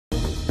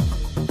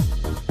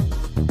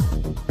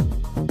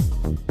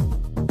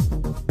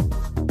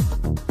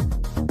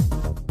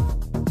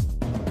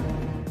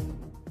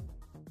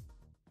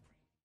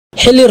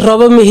xilli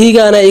roobo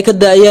mihigaana ay ka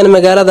daayeen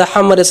magaalada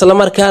Amar isla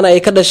markaana ay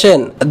ka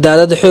dhasheen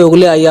daadad xoog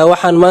leh ayaa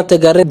waxaan maanta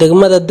gaaray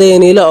degmada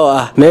Danyara oo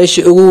ah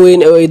meeshii ugu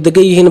weyn ee ay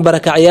degan yihiin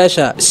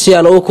barakacyaasha si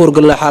aan u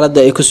kurgalno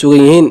xaaladda ay ku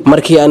sugan yihiin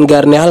markii aan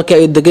gaarnay halka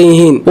ay degan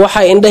yihiin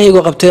waxay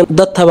indhahaygu qabteen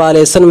dad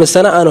tabaaleysan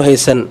misana aanu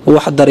haysan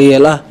wax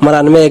daryeel ah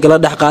maraan meegala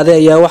dhax qaaday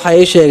ayaa waxay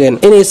ay sheegeen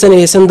inaysan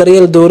haysan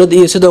daryeel dawlad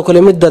iyo sidoo kale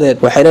mid dadeed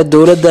waxayna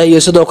dawladda iyo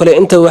sidoo kale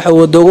inta wax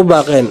wado ugu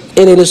baaqeen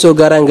inay la soo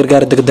gaaraan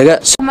gargaar degdega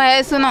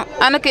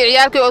anaka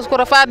ciyaalkay isku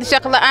rafaad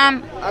shaqo la'aan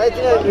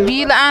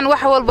biyo la'aan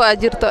wax walba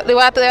jirto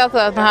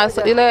dhibaatadaas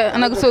ilaa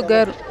anaga soo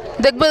gaaro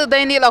degmada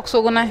Danyara ku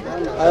sugnaa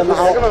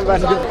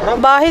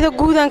baahida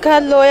guud aan ka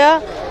hadlooyaa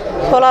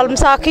walaal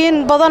masaakiin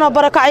badan oo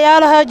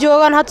barakacyaalaha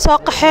joogan had soo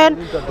qaxeen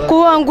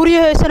kuwa aan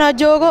guryaha haysan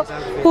joogo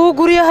kuwa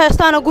guryaha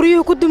haystaan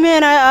guryaha ku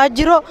dumeenaya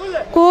jiro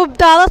kuwa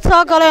daadad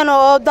soo galeen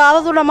oo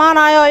daadad u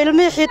dhamaanayo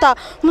ilmihii xitaa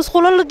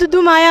musqulo la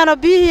dudumayaan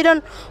biyihiidan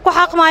ku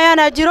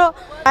xaqmayaan jiro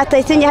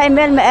ataysan yahay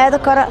meel ma aado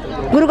karo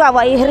guriga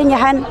waa ay xiran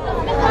yahan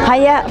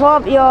haya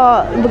roob iyo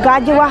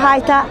gaajo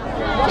waxayta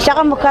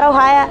shaqo ma karo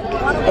haya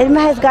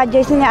ilmahaas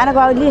gaajaysan anaga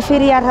waa li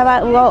fiiriyaan raba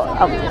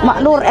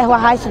macluur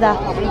waxaysada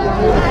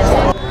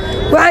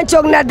waxaan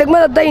joognaa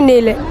degmada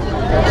Danyara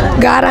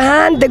gaar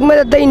ahaan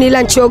degmada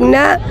Danyara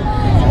joognaa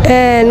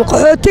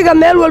qaxootiga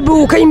meel walba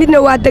uu ka yimidna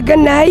waa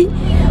deganahay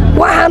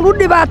waxaan u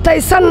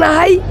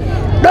dhibaataysanahay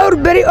dhowr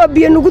bari oo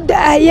biyo nugu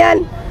daahayaan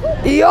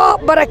iyo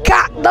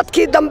barakac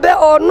dadkii dambe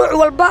oo nuuc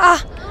walba ah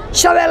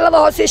shabeellada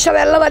hoose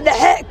shabeellada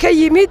dhexe ka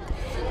yimid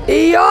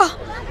iyo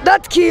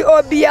dadkii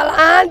oo biyo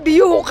la'aan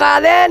biyuhu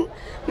qaadeen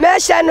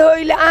meeshaan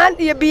hooy la'aan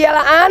iyo biyo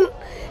la'aan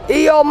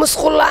iyo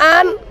musqul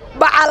la'aan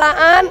baca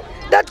la'aan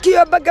dadkii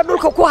oo baga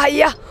dhulka ku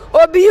haya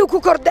oo biyuhu ku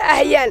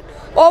kordahayaan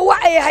oo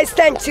wax ay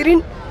haystaan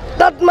jirin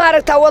dad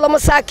maaragta wada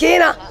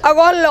masaakiina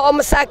agoon leh oo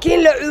masaakiin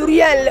leh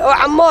cuuriyaan leh oo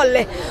camool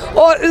leh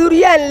oo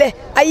cuuriyaan leh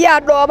ayaa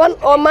dhooban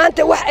oo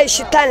maanta wax ay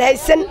shitaan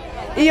haysan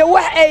iyo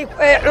wax ay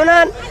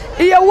cunaan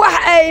iyo wax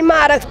ay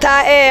maaragta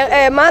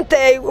maanta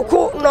ay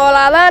ku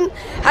noolaadaan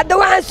hadda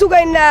waxaan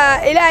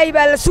sugaynaa Ilaahay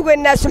baa la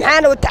sugaynaa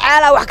subxaanahu wa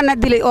ta'aala wax kana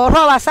dilay oo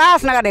rooba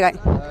saas naga dhigay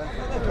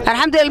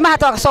alxamdulillah ilmaha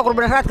taa ka soo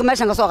qurbin raadka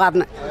meeshan ka soo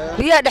qaadna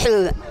biyaha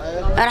dhexdooda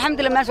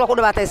alxamdulillah meesha ku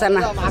dhibaataysana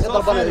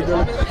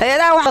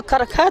hay'adaha wax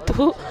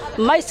karakaatu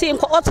maysiin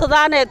ku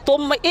odsadane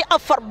tum i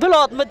afar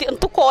bilood madi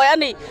intu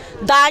kooyani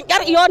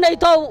danyar iyo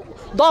nayto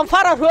doon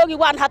fara roogi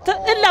waan hata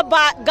illa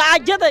ba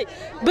gaajaday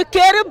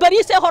bikeeri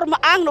bariis ee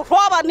hormacaan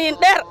rooba nin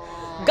dheer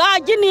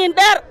gaaji nin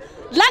dheer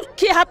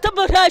lanki hata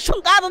raashun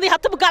qaadadi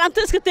hata galanta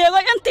iska teego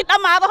intii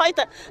dhamaado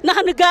hayta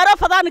nahna gaaro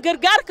fadaan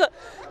gargaarka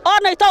oo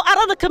nayto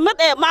arada kamid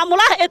ee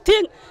maamulaha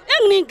etiin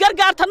in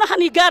gargaartana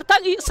hani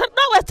gaartan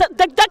sadhaw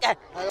degdeg ah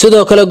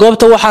sidoo kale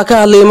goobta waxa ka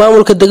hadlay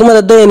maamulka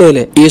degmada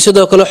Danyara iyo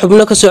sidoo kale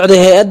xubno ka socday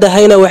hay'adda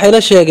hayna waxayna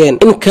sheegeen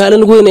in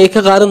kaalin weyn ay ka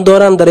qaadan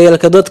doonaan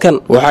daryeelka dadkan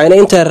waxayna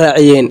inta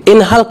raaciyeen in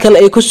halkan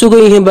ay ku sugan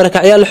yihiin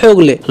barakacyaal xoog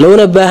leh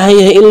loona baahan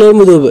yahay in loo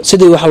midoobo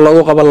sidii wax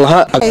loogu qaban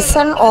lahaa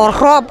Haysan oo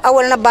roob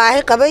awalna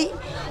baahi qabay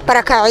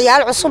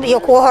barakacyaal cusub iyo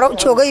kuwa hore u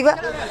joogayba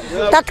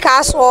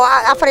dadkaas oo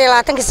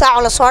 24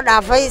 saac la soo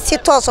dhaafay si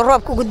toos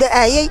roobku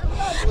gudaayay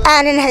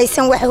aanan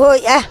haysan wax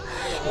hooy ah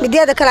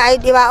midiyada kale ay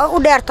dhibaa u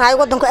dheer tahay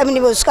wadanku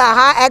amniga iska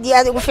ahaa aad iyo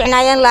aad ugu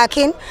fiicnaayeen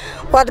laakiin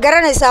waad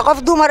garanaysaa qof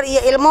dumar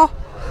iyo ilmo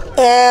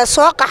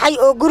soo qaxay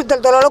oo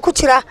gurdal daloolo ku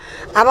jira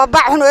ama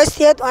baaxun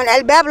hoosteed oo aan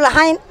albaab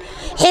lahayn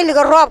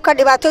xilliga roobka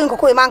dhibaatooyinka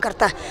ku imaan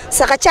karta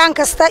saqajaan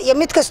kasta iyo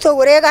mid kasto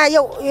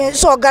wareegaya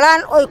soo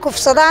galaan oo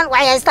kufsadaan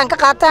waxay haystaan ka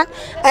qaataan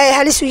ay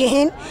halis u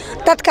yihiin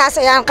dadkaas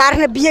ayaan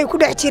qaarna biyo ku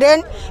dhex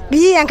jireen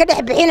biyaan ka dhex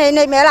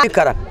bixinaynay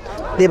meelaha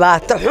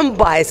dhibaato xun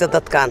baa haysa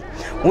dadkan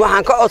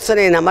waxaan ka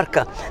codsanaynaa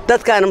marka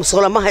dadkan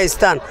musqul ma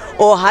haystaan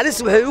oo halis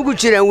waxay ugu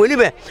jiraan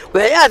waliba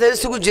waxay aad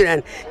halis ugu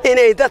jiraan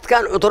inay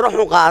dadkan cudur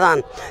xun qaadaan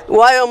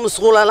waayo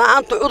musqul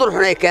la'aantu cudur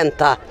xun ay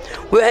keentaa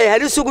waxay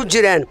halis ugu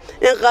jiraan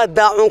in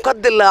qadaacun ka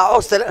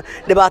dilaaco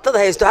dhibaatada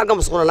haysto xagga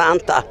musqul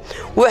la'aanta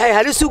waxay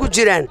halis ugu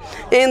jiraan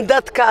in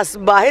dadkaas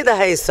baahida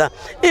haysa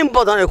in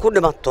badan ay ku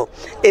dhimato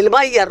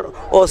ilma yar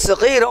oo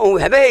saqiir oo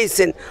waxba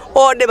haysan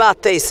oo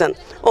dhibaataysan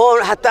oo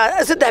hatta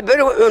saddex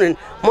bari cunin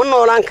ma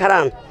noolaan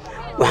karaan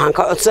waxaan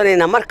ka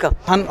codsanaynaa marka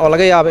oo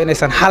laga yaabo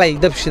inaysan xalay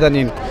dab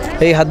shidanin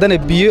ay haddana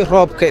biyo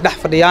roobka dhex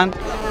fadhiyaan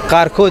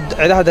qaarkood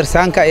ciidaha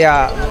darsaanka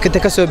ayaa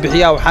ka soo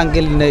bixiya waxaan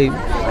gelinay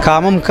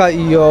kaamamka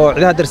iyo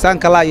ciidaha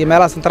darsaanka la iyo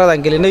meelaha santradan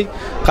gelinay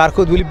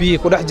qaarkood wali biyo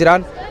ku dhex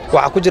jiraan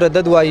waxa ku jira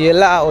dad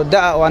waayeela ah oo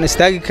daa oo aan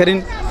istaagi karin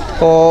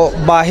oo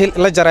baahi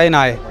la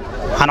jaraynaayo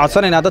waxaan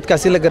codsanaynaa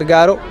dadkaas in la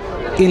gargaaro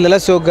in lala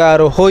soo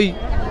gaaro hooy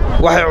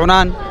waxay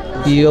cunaan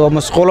iyo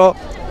masqulo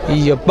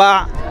iyo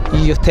baac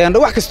iyo teendo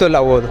wax kasto la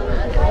awoodo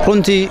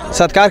runtii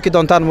saad ka arki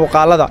doontaan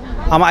muuqaalada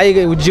ama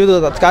ayaga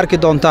wajiyadooda aad ka arki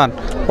doontaan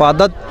waa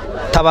dad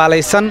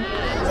tabaalaysan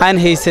aan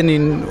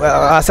haysanin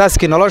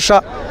asaaskii nolosha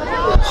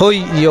hooy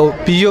iyo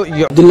biyo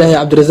iyo Abdullaahi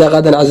Cabdirasaaq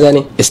Aadan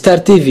Cazaani Star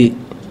TV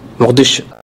Muqdisho.